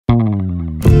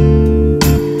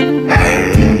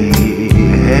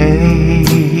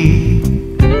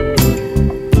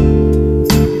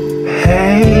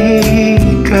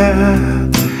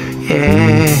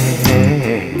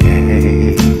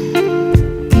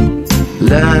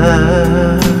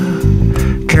Love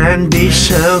can be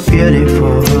so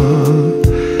beautiful,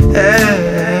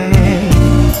 hey.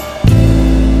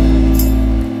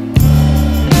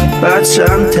 But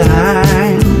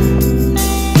sometimes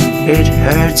it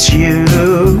hurts you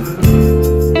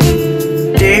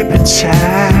deep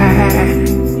inside.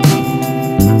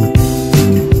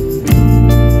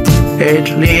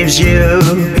 It leaves you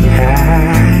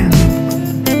behind,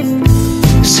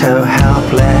 so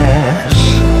helpless.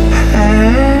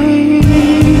 Hey,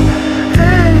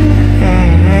 hey,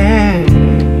 hey.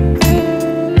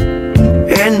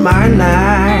 In my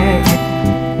life,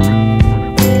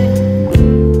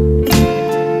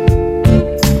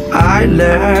 I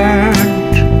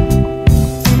learned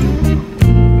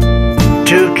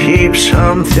to keep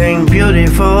something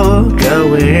beautiful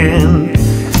going.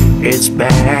 It's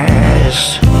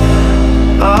best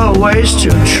always to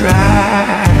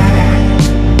try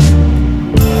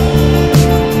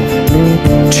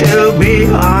to be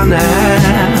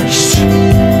honest,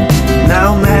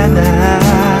 no matter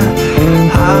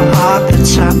how hard it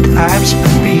sometimes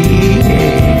can be.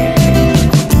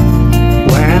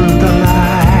 When the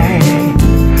light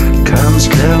comes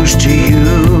close to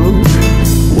you,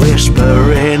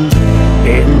 whispering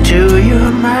into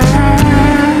your mind,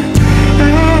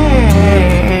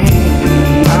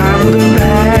 I'm the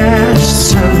best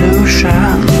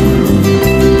solution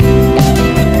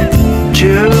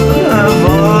to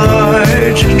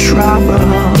avoid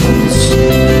troubles.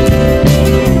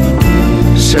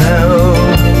 So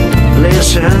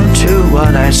listen to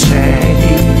what I say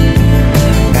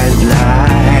and lie.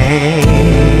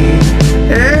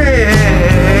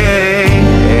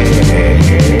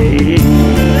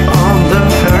 On the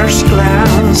first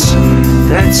glance,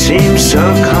 that seems so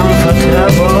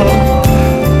comfortable.